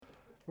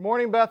Good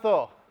morning,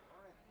 Bethel.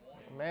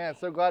 Man,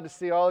 so glad to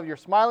see all of your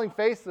smiling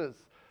faces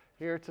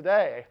here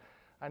today.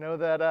 I know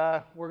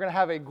that we're going to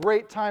have a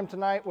great time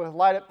tonight with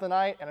Light Up the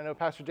Night, and I know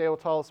Pastor Jay will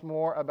tell us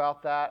more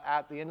about that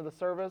at the end of the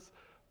service,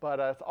 but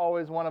it's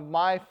always one of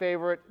my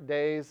favorite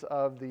days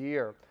of the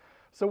year.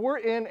 So we're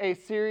in a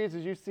series,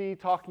 as you see,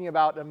 talking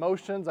about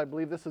emotions. I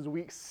believe this is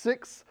week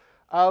 6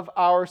 of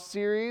our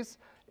series,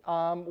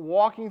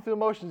 walking through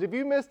emotions. If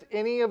you missed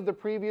any of the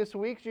previous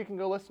weeks, you can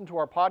go listen to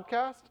our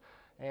podcast.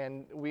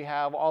 And we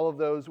have all of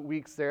those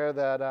weeks there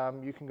that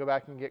you can go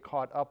back and get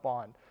caught up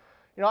on.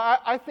 You know,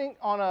 I think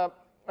on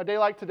a day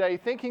like today,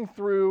 thinking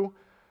through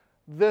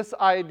this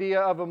idea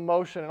of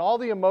emotion and all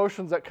the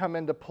emotions that come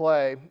into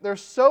play,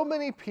 there's so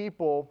many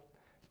people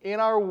in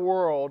our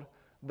world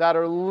that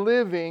are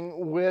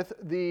living with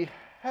the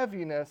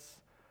heaviness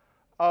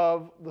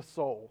of the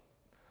soul.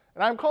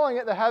 And I'm calling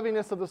it the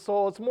heaviness of the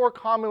soul. It's more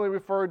commonly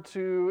referred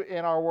to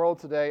in our world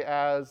today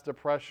as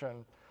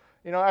depression.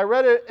 You know, I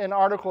read an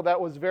article that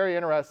was very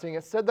interesting.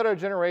 It said that our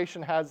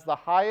generation has the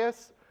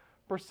highest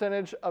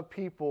percentage of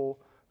people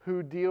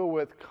who deal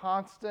with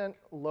constant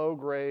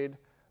low-grade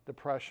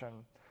depression.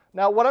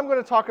 Now, what I'm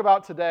going to talk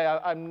about today,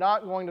 I'm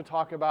not going to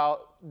talk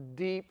about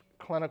deep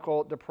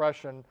clinical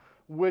depression,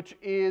 which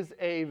is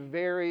a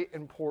very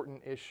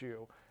important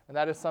issue. And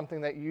that is something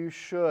that you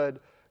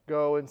should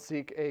go and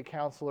seek a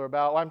counselor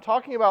about. I'm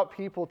talking about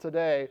people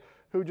today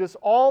who just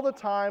all the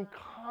time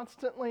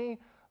constantly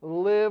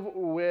live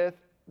with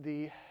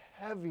the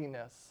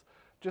heaviness,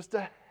 just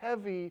a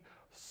heavy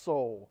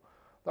soul.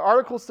 The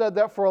article said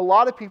that for a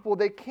lot of people,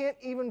 they can't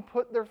even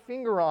put their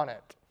finger on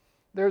it.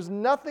 There's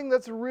nothing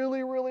that's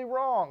really, really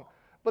wrong,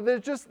 but they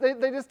just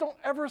don't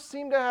ever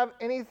seem to have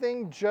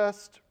anything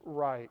just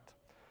right.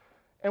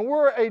 And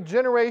we're a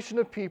generation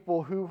of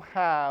people who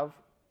have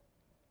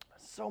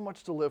so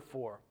much to live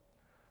for,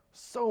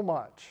 so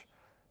much,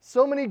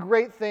 so many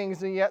great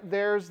things, and yet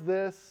there's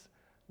this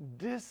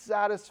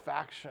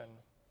dissatisfaction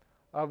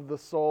of the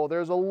soul.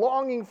 There's a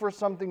longing for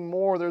something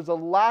more. There's a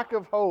lack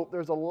of hope.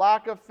 There's a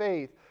lack of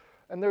faith.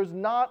 And there's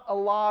not a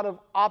lot of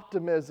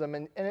optimism.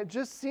 And it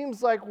just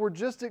seems like we're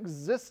just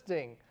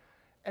existing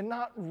and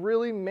not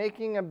really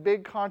making a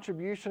big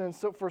contribution. And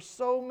so for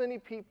so many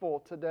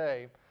people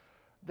today,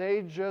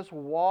 they just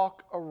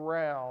walk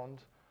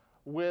around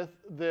with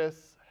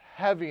this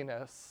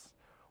heaviness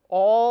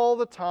all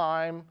the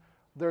time.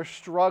 They're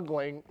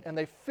struggling and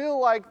they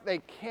feel like they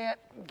can't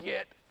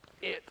get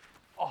it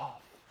off.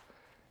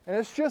 And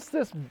it's just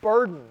this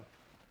burden.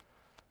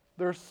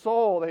 Their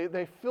soul,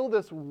 they feel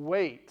this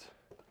weight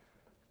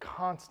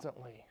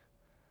constantly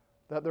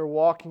that they're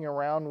walking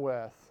around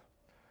with.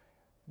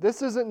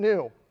 This isn't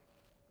new.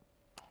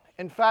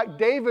 In fact,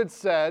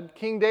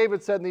 King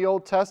David said in the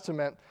Old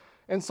Testament,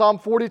 in Psalm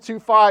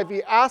 42:5,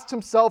 he asked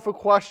himself a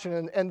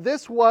question, and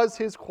this was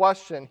his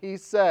question. He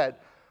said,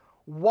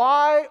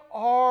 "Why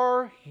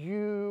are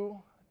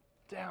you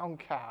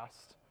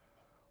downcast,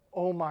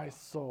 O my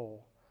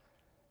soul?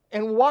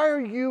 And why are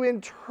you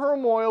in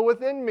turmoil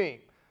within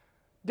me?"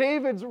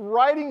 David's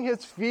writing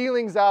his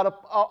feelings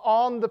out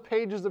on the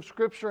pages of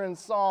Scripture and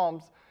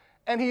Psalms,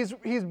 and he's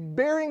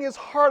bearing his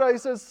heart out. He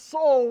says,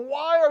 "Soul,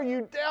 why are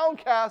you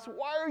downcast?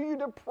 Why are you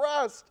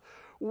depressed?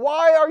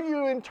 Why are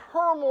you in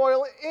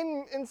turmoil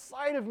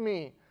inside of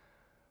me?"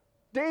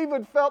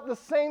 David felt the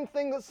same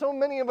thing that so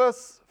many of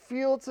us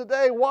feel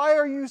today. Why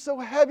are you so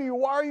heavy?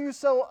 Why are you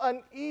so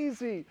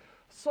uneasy?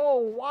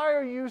 Soul, why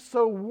are you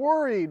so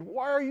worried?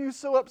 Why are you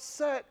so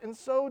upset and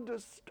so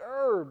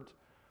disturbed?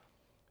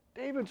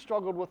 David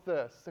struggled with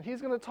this, and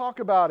he's going to talk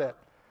about it.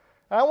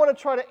 And I want to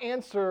try to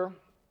answer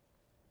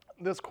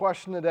this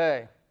question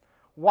today.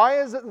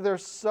 Why is it that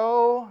there's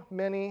so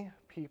many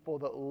people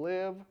that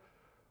live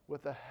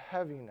with the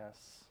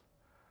heaviness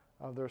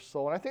of their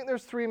soul? And I think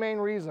there's 3 main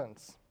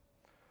reasons.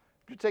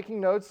 If you're taking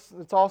notes,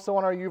 it's also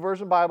on our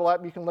YouVersion Bible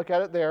app. You can look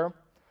at it there.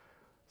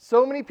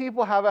 So many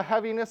people have a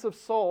heaviness of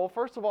soul,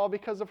 first of all,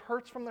 because of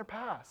hurts from their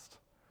past.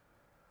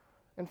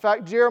 In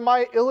fact,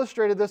 Jeremiah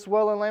illustrated this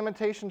well in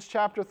Lamentations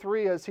chapter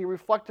 3 as he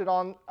reflected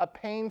on a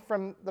pain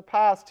from the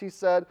past. He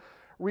said,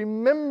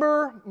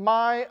 "Remember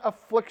my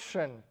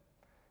affliction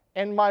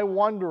and my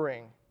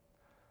wandering,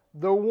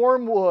 the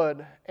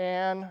wormwood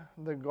and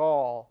the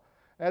gall."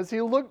 As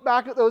he looked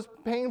back at those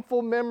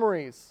painful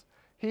memories,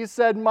 he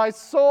said, "My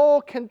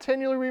soul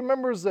continually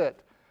remembers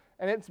it,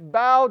 and it's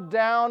bowed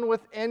down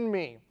within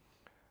me."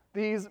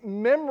 These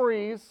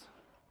memories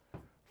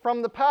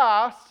from the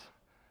past,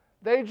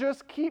 they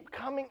just keep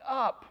coming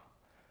up.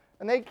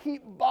 And they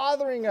keep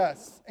bothering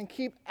us and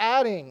keep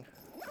adding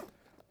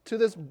to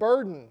this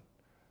burden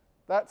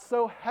that's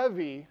so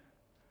heavy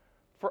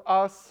for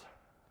us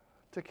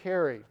to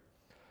carry.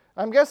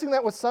 I'm guessing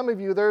that with some of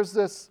you, there's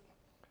this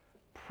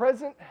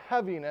present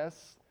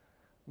heaviness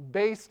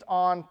based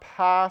on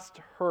past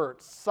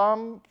hurts.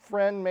 Some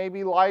friend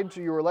maybe lied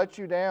to you or let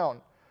you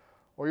down.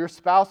 Or your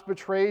spouse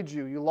betrayed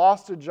you. You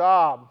lost a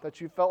job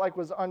that you felt like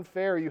was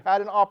unfair. You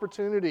had an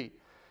opportunity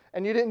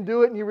and you didn't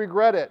do it and you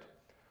regret it.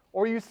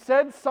 Or you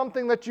said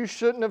something that you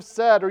shouldn't have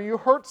said. Or you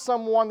hurt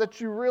someone that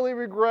you really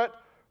regret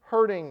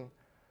hurting.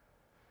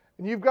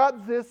 And you've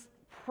got this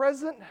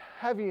present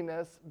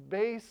heaviness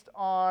based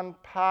on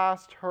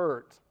past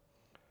hurt.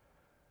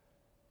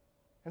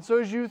 And so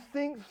as you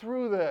think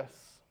through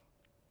this,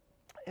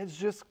 it's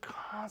just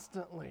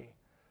constantly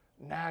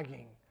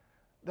nagging.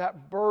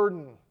 That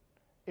burden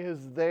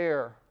is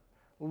there,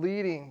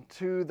 leading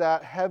to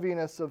that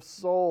heaviness of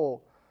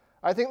soul.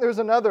 I think there's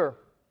another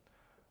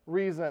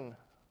reason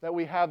that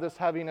we have this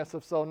heaviness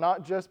of soul,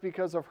 not just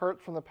because of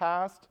hurt from the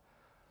past,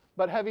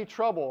 but heavy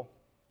trouble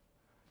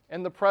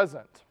in the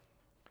present.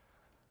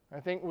 I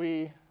think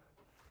we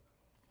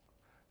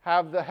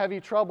have the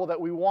heavy trouble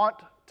that we want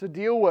to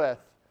deal with,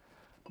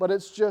 but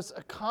it's just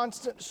a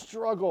constant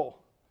struggle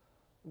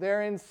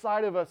there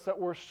inside of us that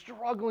we're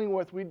struggling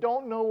with. We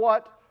don't know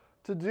what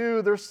to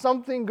do. There's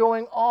something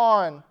going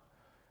on.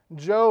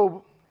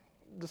 Job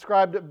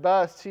described it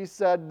best. He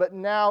said, "But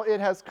now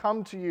it has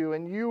come to you,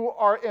 and you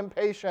are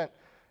impatient.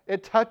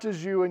 It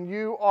touches you, and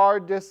you are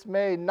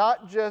dismayed."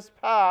 Not just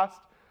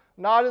past,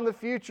 not in the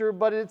future,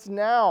 but it's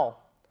now.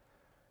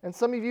 And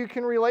some of you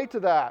can relate to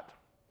that.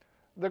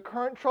 The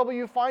current trouble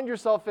you find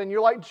yourself in, you're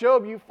like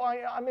Job, you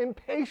find, I'm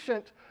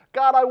impatient.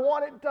 God, I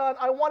want it done.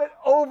 I want it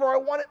over. I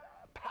want it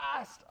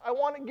past. I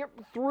want to get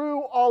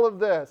through all of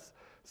this.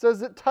 It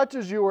says it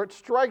touches you or it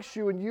strikes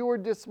you and you are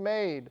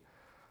dismayed.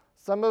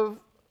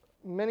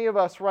 Many of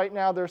us right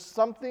now, there's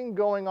something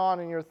going on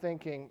and you're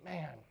thinking,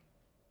 man,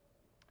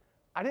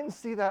 I didn't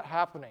see that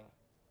happening.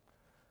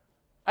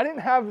 I didn't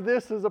have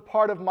this as a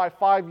part of my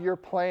 5-year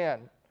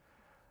plan.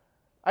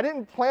 I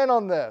didn't plan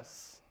on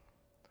this.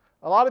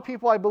 A lot of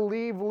people, I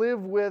believe,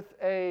 live with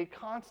a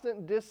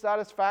constant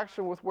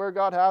dissatisfaction with where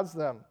God has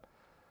them.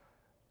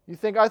 You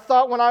think, I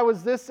thought when I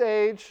was this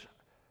age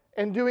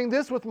and doing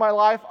this with my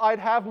life, I'd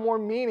have more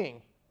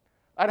meaning.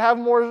 I'd have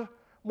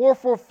more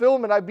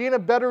fulfillment. I'd be in a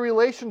better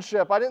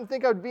relationship. I didn't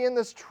think I'd be in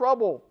this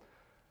trouble.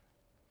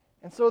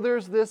 And so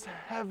there's this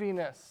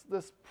heaviness,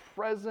 this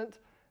present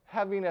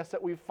heaviness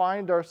that we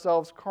find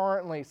ourselves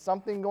currently,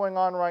 something going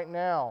on right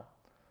now.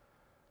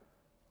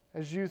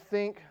 As you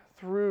think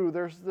through,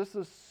 this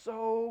is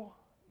so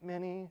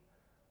many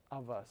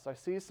of us. I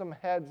see some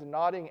heads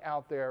nodding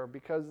out there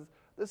because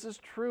this is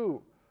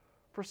true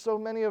for so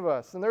many of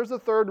us. And there's a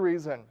third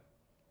reason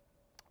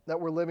that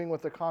we're living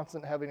with the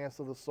constant heaviness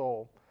of the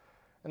soul.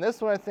 And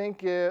this one I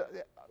think,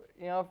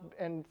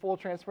 in full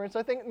transparency,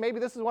 I think maybe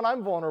this is one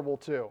I'm vulnerable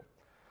to.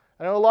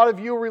 I know a lot of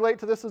you relate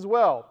to this as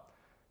well.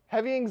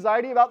 Heavy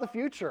anxiety about the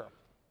future.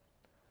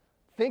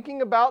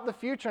 Thinking about the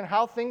future and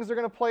how things are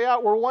going to play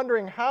out. We're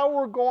wondering how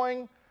we're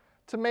going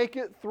to make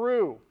it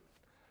through.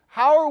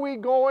 How are we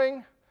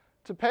going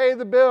to pay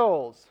the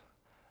bills?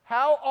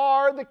 How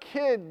are the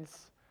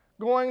kids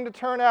going to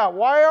turn out?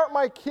 Why aren't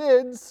my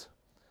kids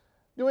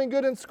doing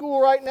good in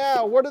school right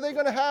now? What are they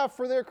going to have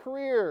for their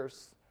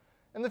careers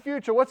in the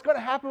future? What's going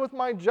to happen with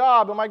my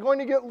job? Am I going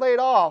to get laid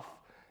off?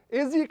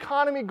 Is the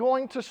economy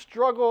going to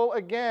struggle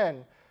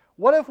again?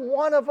 What if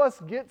one of us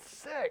gets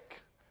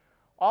sick?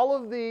 All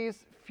of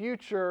these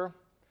future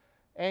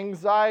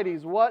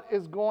anxieties. What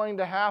is going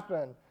to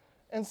happen?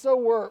 And so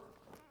we're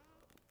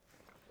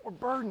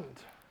burdened.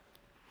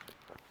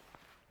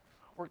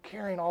 We're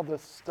carrying all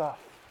this stuff.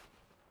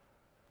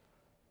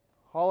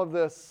 All of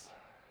this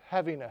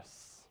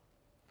heaviness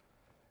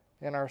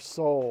in our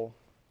soul.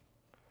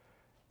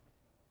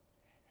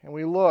 And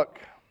we look,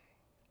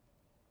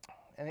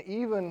 and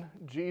even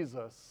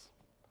Jesus,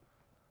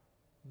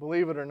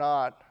 believe it or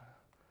not,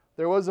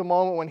 there was a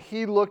moment when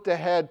he looked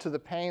ahead to the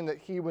pain that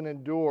he would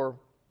endure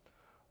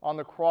on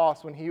the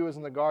cross when he was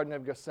in the Garden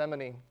of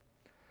Gethsemane.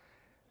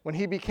 When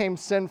he became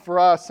sin for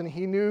us, and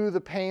he knew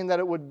the pain that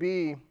it would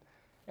be,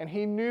 and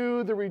he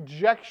knew the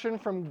rejection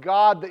from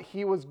God that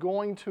he was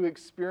going to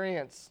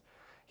experience.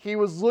 He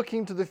was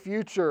looking to the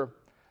future,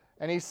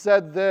 and he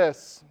said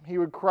this, he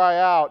would cry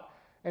out,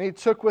 and he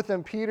took with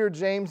him Peter,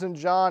 James, and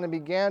John, and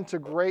began to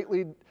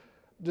greatly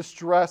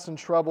distressed and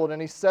troubled,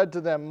 and he said to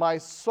them, "My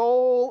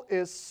soul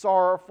is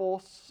sorrowful,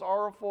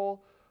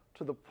 sorrowful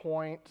to the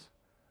point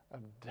of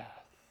death."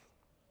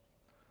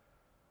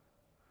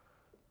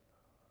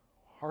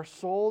 Our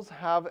souls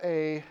have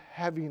a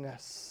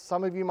heaviness.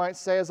 Some of you might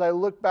say, as I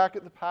look back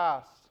at the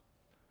past,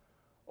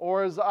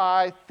 or as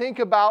I think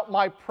about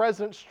my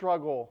present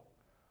struggle,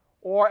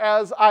 or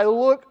as I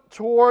look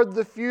toward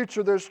the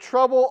future, there's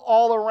trouble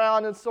all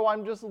around, and so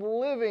I'm just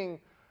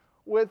living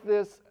with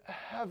this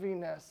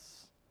heaviness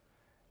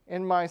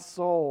in my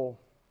soul.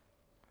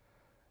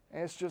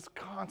 And it's just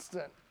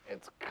constant.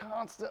 It's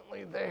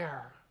constantly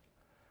there.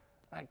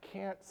 I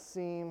can't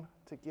seem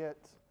to get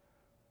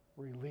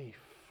relief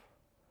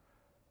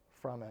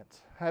from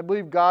it. I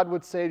believe God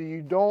would say to you,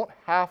 you don't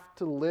have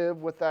to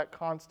live with that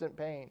constant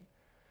pain.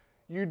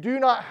 You do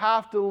not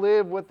have to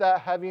live with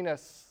that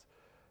heaviness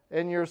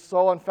in your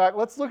soul. In fact,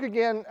 let's look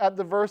again at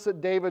the verse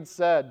that David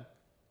said.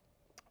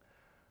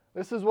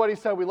 This is what he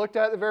said. We looked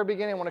at it at the very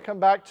beginning. I want to come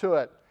back to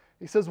it.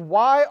 He says,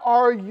 "Why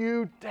are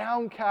you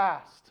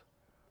downcast,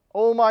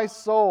 O my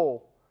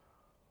soul?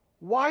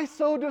 Why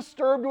so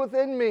disturbed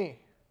within me?"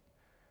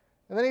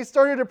 And then he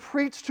started to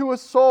preach to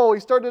his soul. He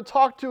started to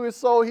talk to his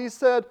soul. He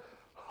said,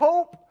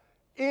 "Hope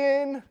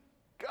in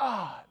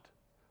God.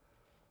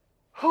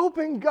 Hope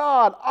in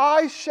God.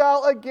 I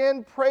shall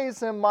again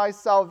praise him, my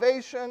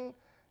salvation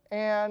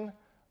and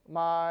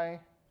my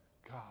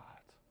God.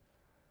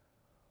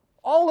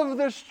 All of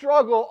this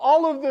struggle,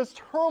 all of this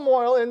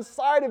turmoil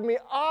inside of me,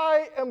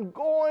 I am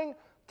going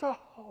to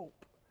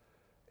hope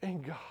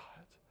in God,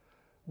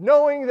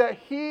 knowing that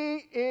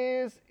he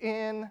is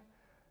in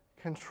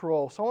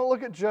control. So I want to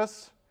look at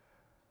just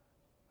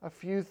a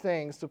few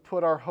things to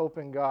put our hope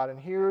in God. And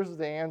here's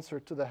the answer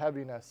to the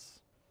heaviness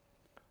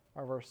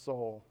of our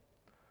soul.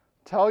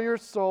 Tell your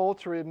soul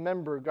to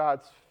remember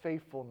God's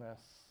faithfulness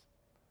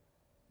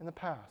in the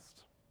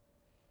past.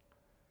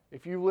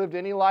 If you've lived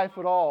any life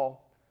at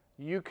all,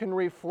 you can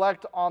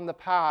reflect on the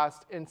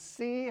past and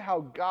see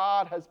how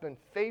God has been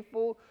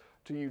faithful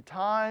to you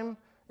time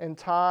and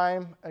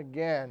time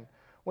again.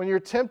 When you're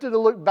tempted to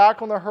look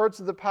back on the hurts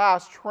of the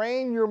past,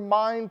 train your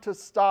mind to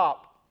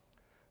stop.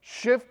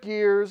 Shift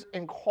gears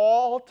and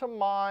call to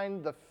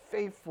mind the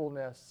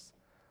faithfulness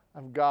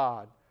of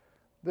God.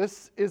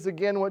 This is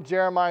again what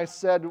Jeremiah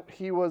said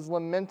he was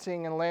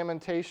lamenting in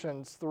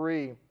Lamentations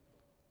 3.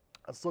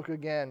 Let's look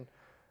again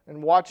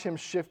and watch him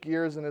shift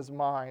gears in his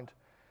mind.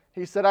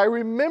 He said, I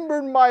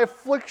remembered my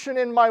affliction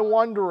and my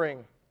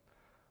wandering,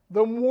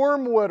 the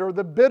wormwood or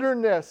the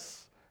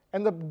bitterness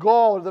and the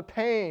gall or the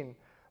pain.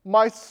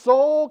 My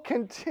soul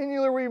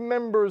continually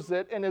remembers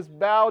it and is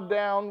bowed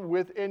down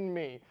within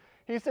me.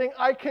 He's saying,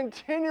 I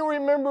continue to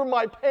remember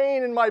my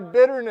pain and my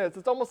bitterness.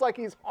 It's almost like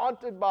he's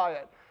haunted by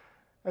it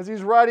as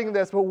he's writing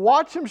this. But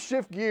watch him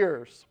shift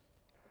gears.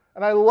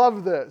 And I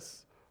love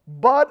this.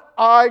 But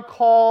I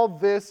call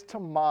this to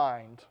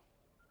mind,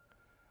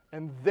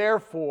 and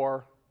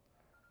therefore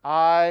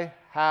I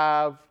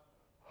have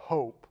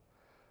hope.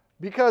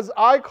 Because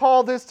I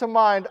call this to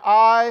mind,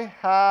 I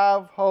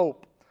have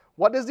hope.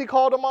 What does he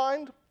call to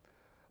mind?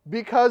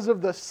 Because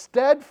of the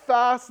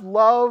steadfast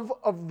love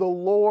of the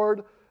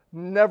Lord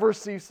never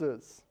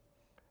ceases.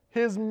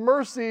 His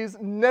mercies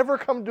never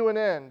come to an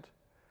end.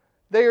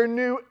 They are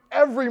new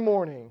every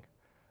morning.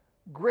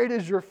 Great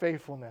is your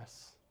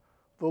faithfulness.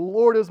 The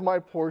Lord is my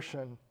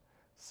portion,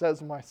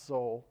 says my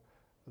soul.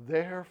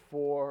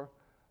 Therefore,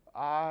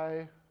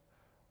 I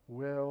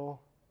will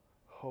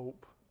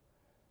hope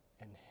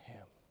in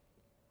him.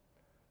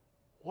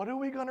 What are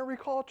we going to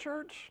recall,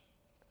 church?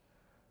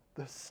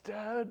 The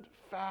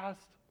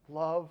steadfast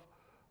love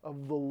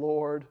of the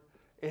Lord,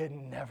 it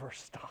never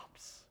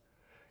stops.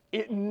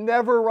 It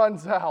never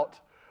runs out.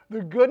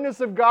 The goodness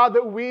of God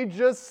that we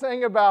just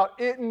sang about,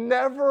 it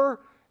never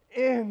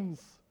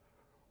ends.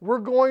 We're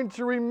going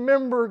to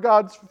remember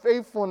God's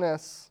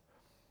faithfulness.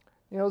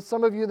 You know,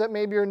 some of you that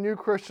maybe are new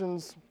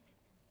Christians,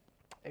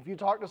 if you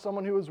talk to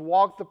someone who has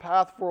walked the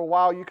path for a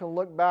while, you can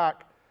look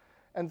back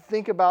and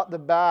think about the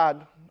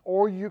bad,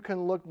 or you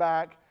can look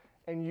back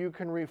and you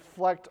can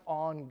reflect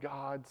on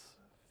God's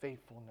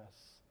faithfulness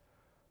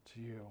to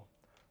you.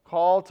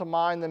 Call to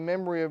mind the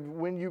memory of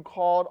when you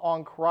called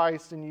on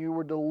Christ and you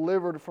were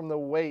delivered from the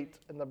weight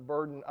and the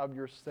burden of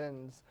your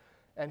sins,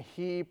 and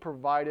he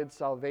provided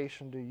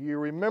salvation to you.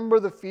 Remember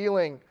the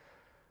feeling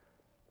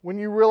when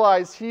you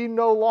realize he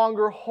no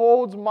longer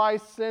holds my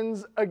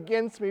sins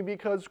against me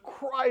because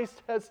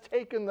Christ has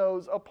taken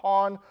those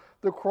upon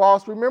the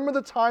cross. Remember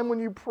the time when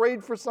you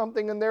prayed for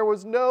something and there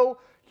was no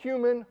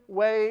human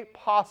way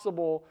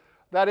possible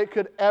that it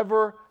could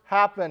ever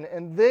happen.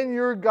 And then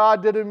your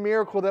God did a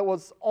miracle that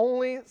was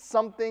only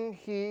something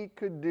he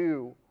could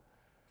do.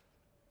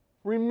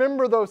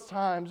 Remember those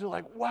times. You're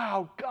like,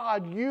 wow,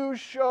 God, you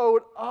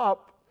showed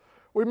up.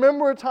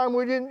 Remember a time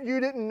you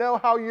didn't know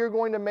how you're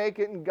going to make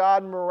it and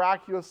God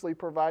miraculously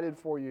provided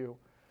for you.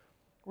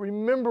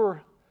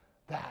 Remember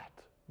that.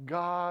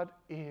 God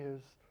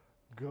is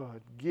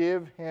good.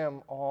 Give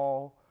him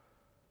all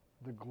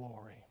the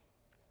glory.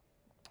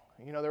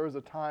 You know, there was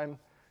a time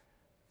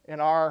in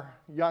our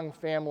young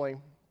family,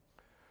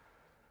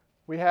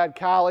 we had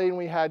Callie and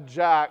we had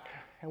Jack,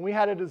 and we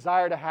had a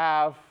desire to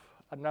have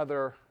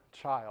another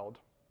child.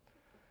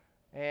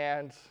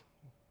 And,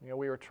 you know,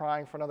 we were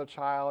trying for another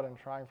child,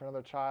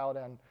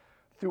 and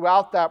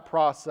throughout that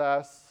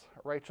process,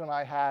 Rachel and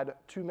I had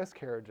 2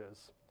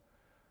 miscarriages.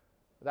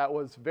 That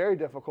was very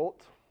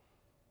difficult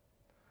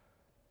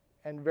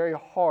and very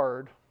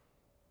hard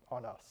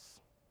on us.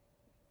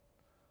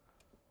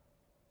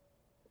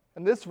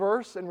 And this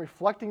verse, and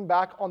reflecting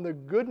back on the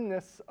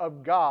goodness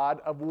of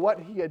God, of what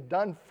he had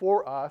done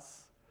for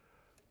us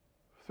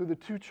through the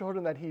 2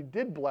 children that he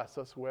did bless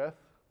us with,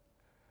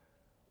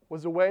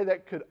 was a way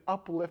that could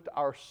uplift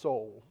our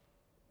soul.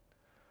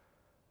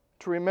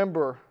 To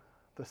remember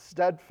the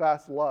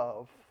steadfast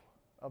love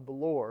of the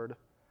Lord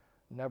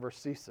never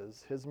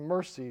ceases. His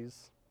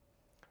mercies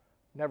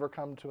never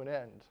come to an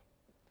end.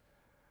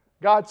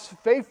 God's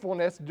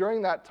faithfulness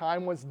during that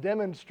time was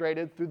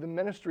demonstrated through the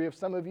ministry of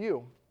some of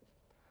you,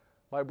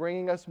 by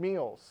bringing us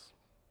meals,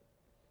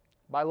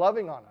 by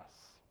loving on us.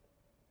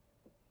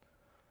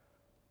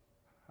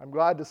 I'm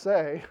glad to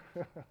say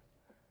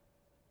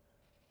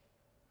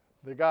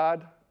that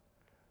God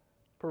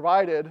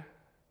provided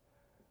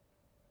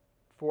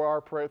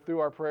for through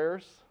our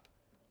prayers,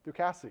 through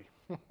Cassie.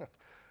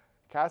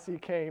 Cassie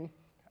came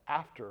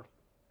after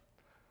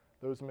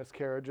those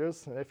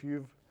miscarriages, and if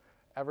you've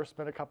ever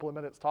spent a couple of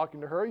minutes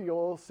talking to her,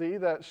 you'll see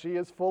that she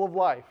is full of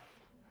life.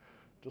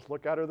 Just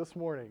look at her this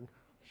morning.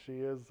 She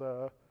is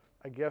a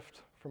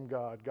gift from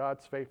God,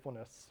 God's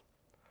faithfulness.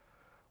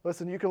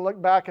 Listen, you can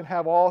look back and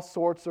have all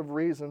sorts of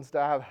reasons to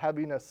have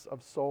heaviness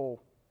of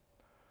soul.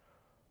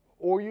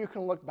 Or you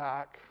can look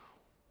back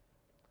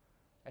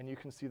and you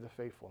can see the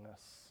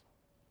faithfulness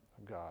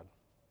of God.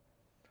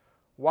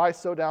 Why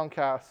so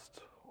downcast,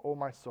 O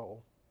my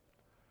soul?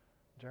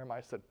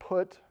 Jeremiah said,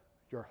 put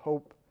your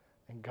hope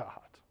in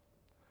God.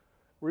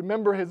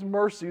 Remember his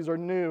mercies are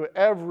new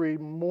every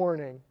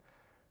morning.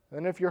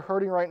 And if you're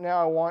hurting right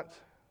now, I want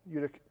you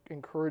to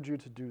encourage you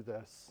to do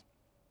this.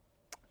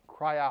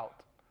 Cry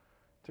out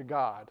to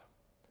God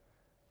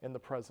in the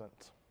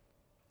present.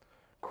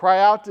 Cry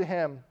out to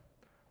him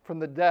from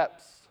the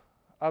depths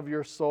of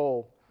your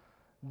soul.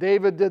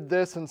 David did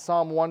this in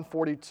Psalm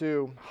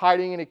 142,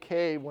 hiding in a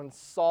cave when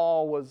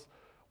Saul was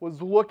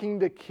looking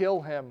to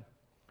kill him.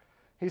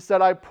 He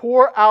said, I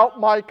pour out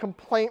my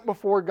complaint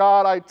before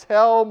God. I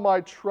tell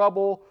my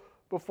trouble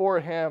before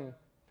him.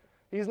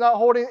 He's not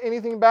holding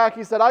anything back.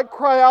 He said, I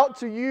cry out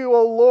to you,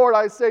 O Lord.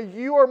 I say,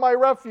 you are my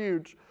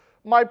refuge,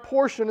 my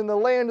portion in the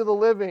land of the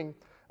living.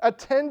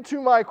 Attend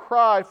to my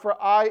cry,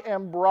 for I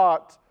am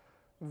brought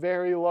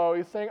very low.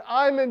 He's saying,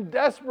 I'm in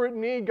desperate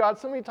need, God.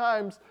 So many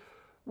times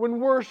when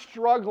we're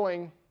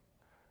struggling,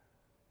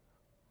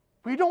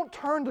 we don't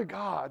turn to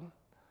God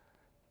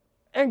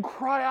and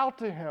cry out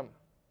to him.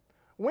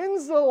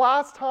 When's the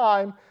last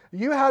time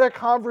you had a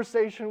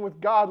conversation with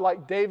God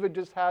like David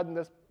just had in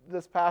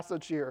this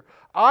passage here?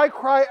 I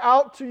cry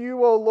out to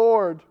you, O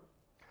Lord.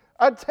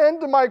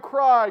 Attend to my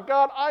cry.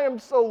 God, I am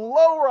so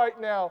low right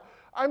now.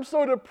 I'm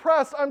so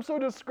depressed. I'm so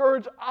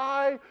discouraged.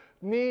 I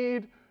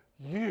need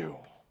you.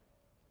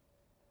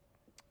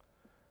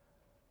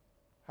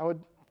 I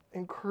would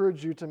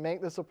encourage you to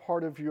make this a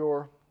part of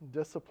your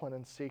discipline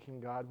in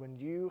seeking God. When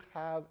you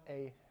have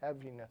a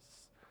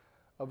heaviness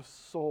of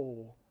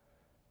soul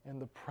in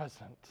the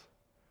present,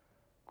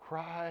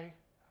 cry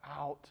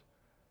out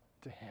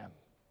to him.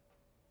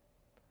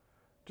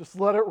 Just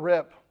let it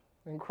rip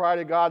and cry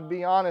to God.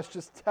 Be honest.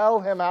 Just tell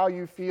him how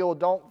you feel.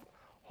 Don't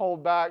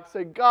hold back.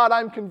 Say, God,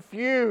 I'm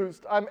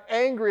confused. I'm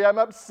angry. I'm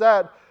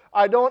upset.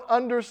 I don't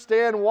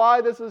understand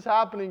why this is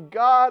happening.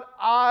 God,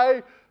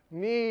 I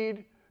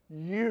need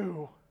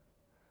you.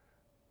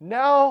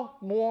 Now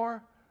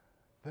more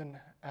than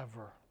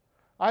ever.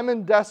 I'm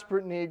in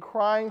desperate need,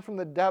 crying from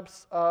the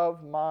depths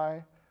of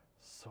my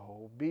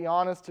soul. Be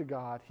honest to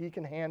God. He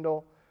can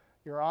handle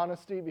your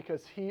honesty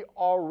because he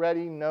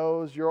already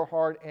knows your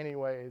heart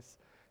anyways.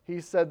 He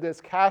said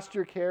this, cast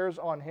your cares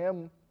on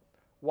him.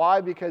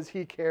 Why? Because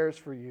he cares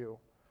for you.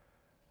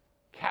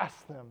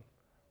 Cast them,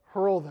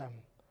 hurl them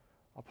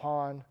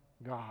upon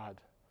God.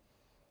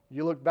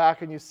 You look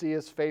back and you see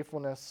his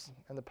faithfulness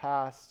in the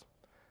past.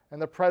 In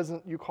the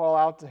present, you call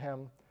out to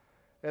him.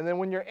 And then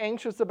when you're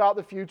anxious about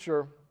the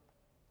future,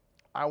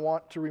 I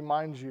want to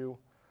remind you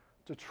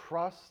to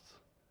trust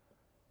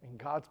in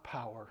God's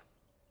power.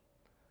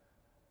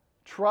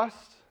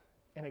 Trust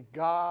in a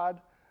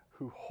God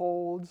who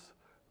holds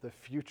the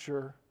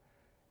future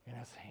in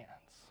his hands.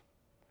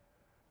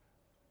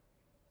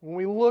 When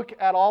we look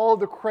at all of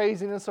the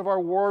craziness of our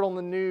world on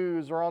the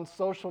news or on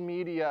social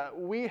media,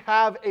 we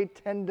have a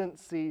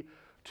tendency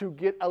to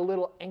get a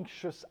little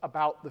anxious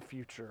about the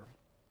future,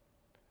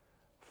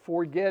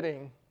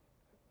 forgetting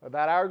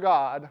that our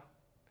God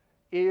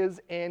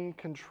is in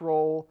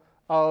control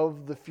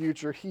of the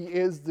future. He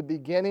is the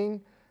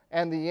beginning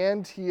and the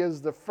end. He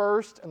is the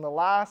first and the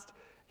last.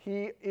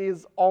 He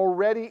is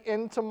already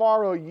in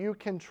tomorrow. You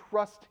can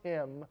trust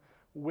him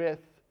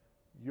with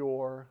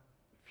your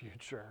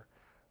future.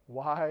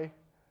 Why?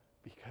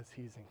 Because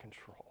he's in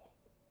control.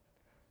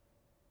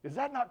 Is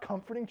that not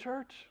comforting,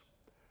 church?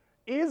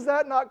 Is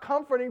that not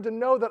comforting to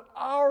know that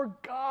our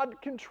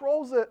God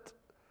controls it?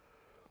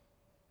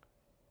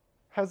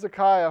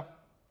 Hezekiah,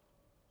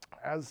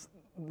 as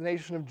the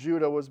nation of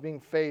Judah was being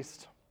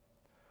faced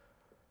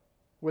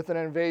with an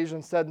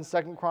invasion, said in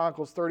 2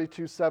 Chronicles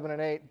 32, 7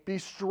 and 8, be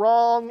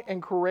strong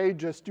and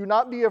courageous. Do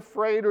not be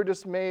afraid or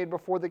dismayed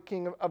before the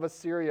king of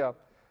Assyria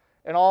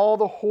and all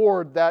the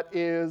horde that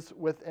is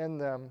within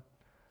them.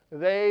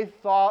 They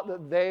thought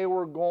that they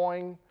were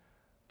going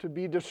to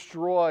be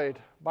destroyed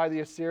by the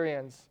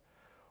Assyrians.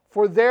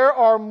 For there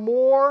are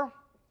more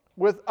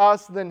with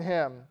us than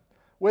him.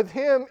 With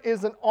him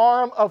is an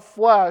arm of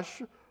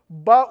flesh,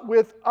 but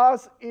with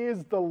us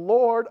is the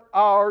Lord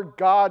our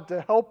God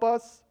to help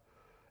us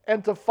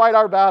and to fight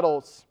our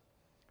battles.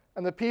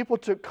 And the people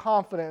took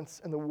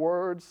confidence in the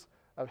words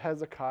of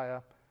Hezekiah,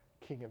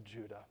 king of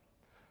Judah.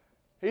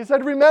 He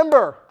said,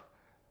 remember,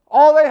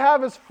 all they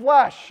have is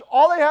flesh.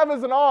 All they have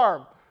is an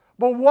arm.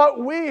 But what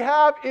we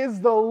have is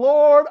the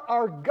Lord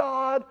our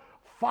God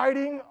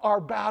fighting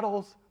our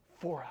battles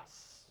for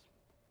us.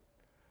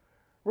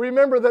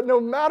 Remember that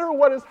no matter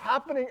what is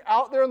happening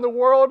out there in the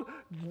world,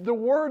 the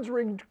words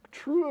ring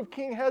true of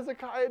King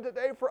Hezekiah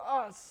today for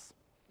us.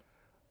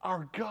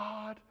 Our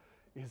God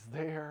is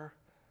there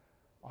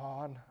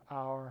on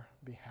our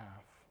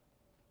behalf.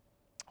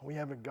 We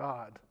have a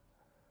God,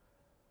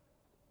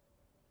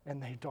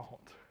 and they don't.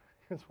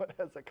 Is what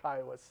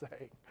Hezekiah was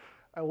saying.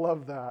 I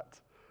love that.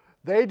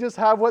 They just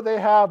have what they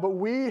have, but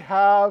we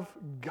have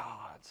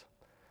God.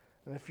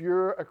 And if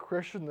you're a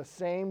Christian, the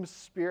same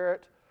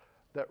Spirit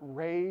that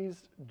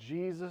raised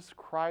Jesus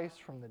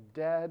Christ from the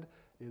dead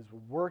is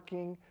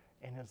working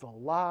and is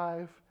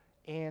alive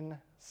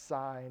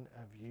inside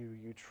of you.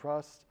 You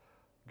trust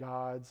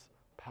God's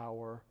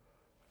power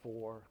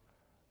for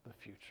the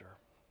future.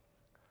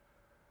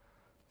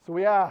 So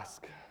we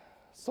ask,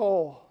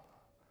 soul,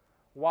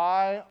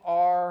 why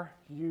are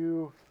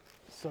you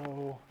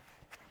so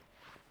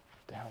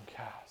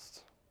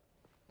downcast?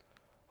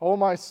 Oh,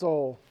 my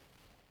soul,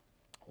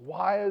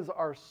 why is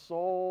our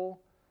soul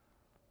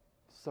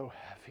so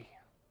heavy?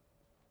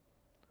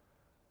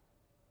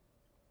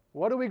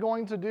 What are we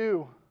going to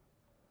do,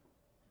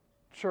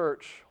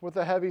 church, with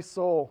a heavy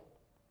soul?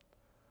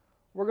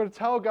 We're going to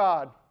tell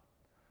God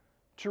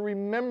to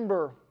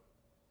remember.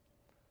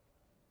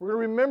 We're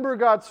going to remember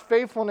God's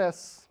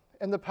faithfulness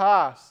in the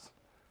past.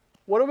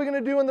 What are we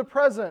going to do in the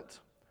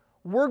present?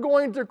 We're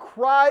going to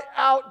cry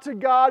out to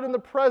God in the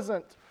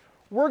present.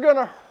 We're going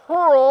to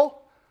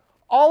hurl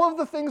all of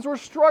the things we're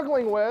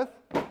struggling with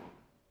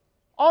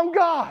on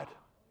God.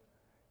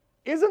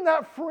 Isn't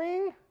that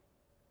freeing?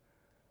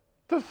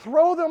 To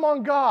throw them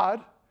on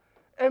God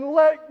and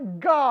let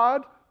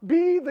God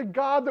be the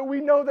God that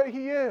we know that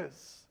He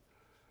is.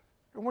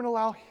 And we're going to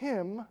allow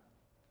Him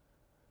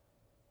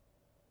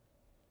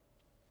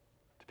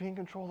to be in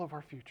control of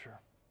our future.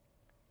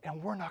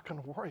 And we're not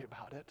going to worry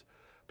about it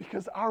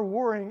because our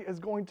worrying is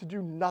going to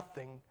do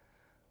nothing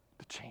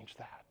to change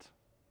that.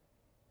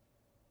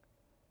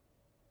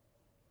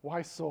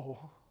 Why,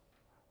 soul,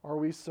 are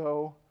we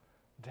so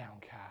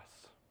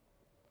downcast?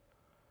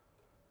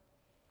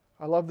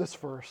 I love this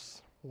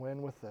verse. We'll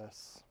end with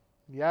this.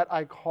 Yet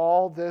I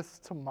call this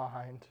to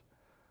mind,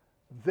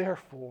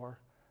 therefore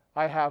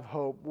I have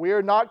hope. We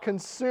are not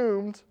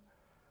consumed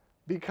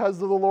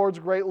because of the Lord's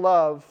great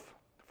love,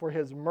 for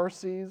His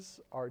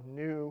mercies are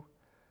new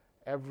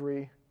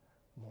every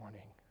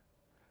morning.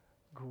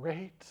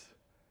 Great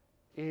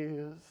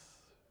is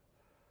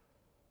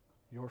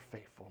your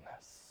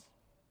faithfulness.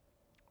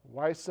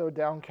 Why so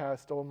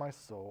downcast, O my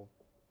soul?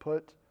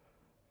 Put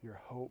your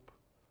hope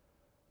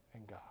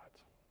in God.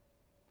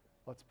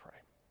 Let's pray.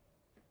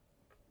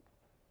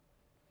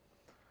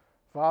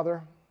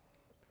 Father,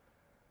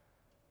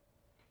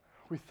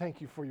 we thank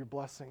you for your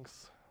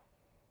blessings.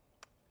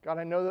 God,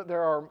 I know that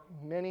there are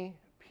many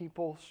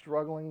people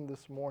struggling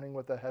this morning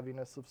with a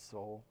heaviness of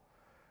soul.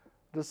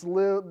 Just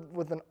live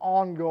with an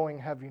ongoing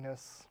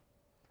heaviness.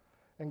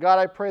 And God,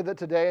 I pray that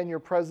today in your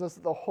presence,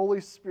 that the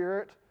Holy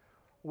Spirit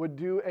would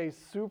do a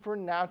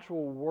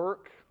supernatural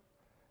work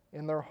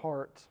in their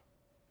heart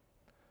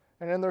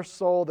and in their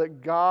soul, that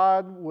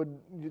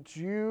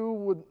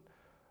you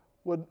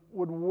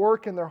would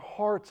work in their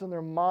hearts and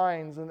their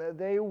minds, and that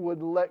they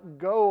would let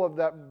go of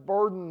that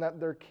burden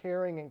that they're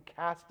carrying and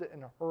cast it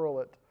and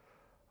hurl it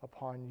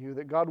upon you.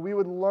 That, God, we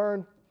would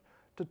learn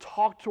to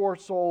talk to our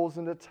souls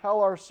and to tell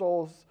our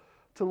souls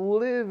to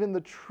live in the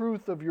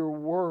truth of your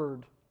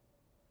word,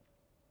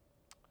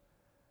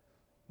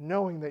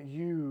 knowing that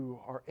you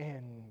are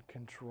in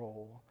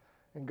control.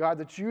 And God,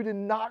 that you did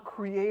not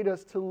create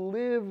us to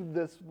live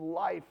this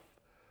life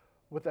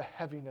with a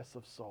heaviness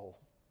of soul,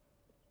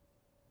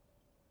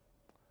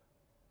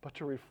 but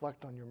to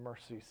reflect on your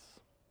mercies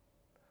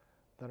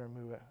that are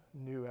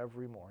new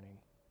every morning.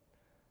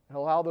 And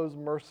allow those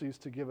mercies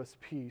to give us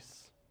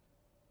peace,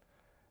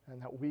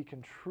 and that we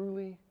can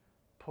truly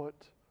put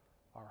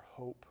our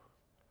hope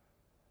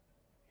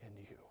in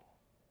you.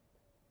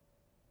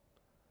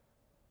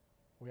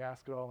 We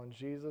ask it all in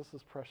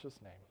Jesus' precious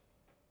name.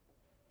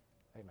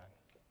 Amen.